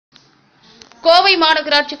கோவை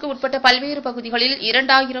மாநகராட்சிக்கு உட்பட்ட பல்வேறு பகுதிகளில்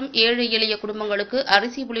 2000 ஏழை எளிய குடும்பங்களுக்கு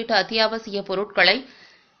அரிசி உள்ளிட்ட அத்தியாவசிய பொருட்களை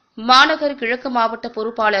மாநகர் கிழக்கு மாவட்ட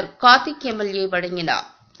பொறுப்பாளர் கார்த்திக் எம்எல்ஏ வழங்கினார்.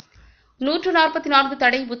 144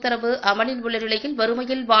 தடை உத்தரவு அமலில் உள்ள நிலையில்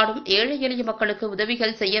வறுமையில் வாடும் ஏழை எளிய மக்களுக்கு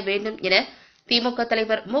உதவிகள் செய்ய வேண்டும் என திமுக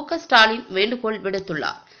தலைவர் மு.க.ஸ்டாலின் வேண்டுகோள்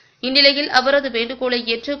விடுத்துள்ளார். இந்நிலையில் அவரது வேண்டுகோளை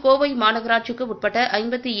ஏற்று கோவை மாநகராட்சிக்கு உட்பட்ட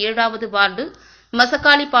 57வது வார்டு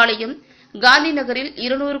மசக்காளிப்பாளையம் காந்தி நகரில்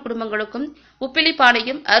 200 குடும்பங்களுக்கும்,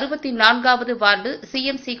 உப்பிலிப்பாளையம் 64வது வார்டு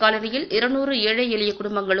சிஎம்சி காலனியில் 200 ஏழை எளிய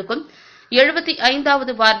குடும்பங்களுக்கும்,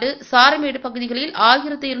 75வது வார்டு சாரமேடு பகுதிகளில்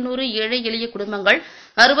 1200 ஏழை எளிய குடும்பங்கள்,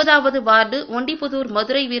 60வது வார்டு ஒண்டிப்புதூர்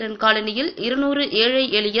மதுரை வீரன் காலனியில் 200 ஏழை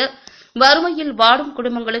எளிய வறுமையில் வாடும்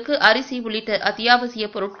குடும்பங்களுக்கு அரிசி உள்ளிட்ட அத்தியாவசிய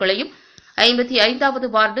பொருட்களையும், 55வது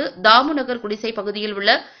வார்டு தாமுநகர் குடிசை பகுதியில்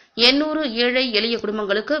உள்ள 800 ஏழை எளிய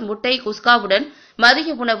குடும்பங்களுக்கு முட்டை குஸ்காவுடன்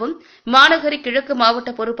மதிய உணவும் மாநகரி கிழக்கு மாவட்ட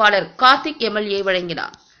பொறுப்பாளர் கார்த்திக் எம்எல்ஏ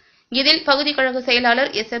வழங்கினார். இதில் பகுதி கழக செயலாளர்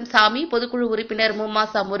எஸ்.எம். சாமி, பொதுக்குழு உறுப்பினர்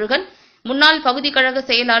மும்மாசா முருகன், முன்னாள் பகுதி கழக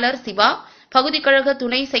செயலாளர் சிவா, பகுதி கழக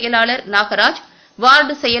துணை செயலாளர் நாகராஜ்,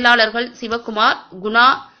 வார்டு செயலாளர்கள் சிவக்குமார், குணா,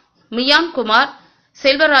 மியான்குமார்,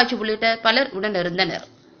 செல்வராஜ் உள்ளிட்ட பலர் உடனிருந்தனர்.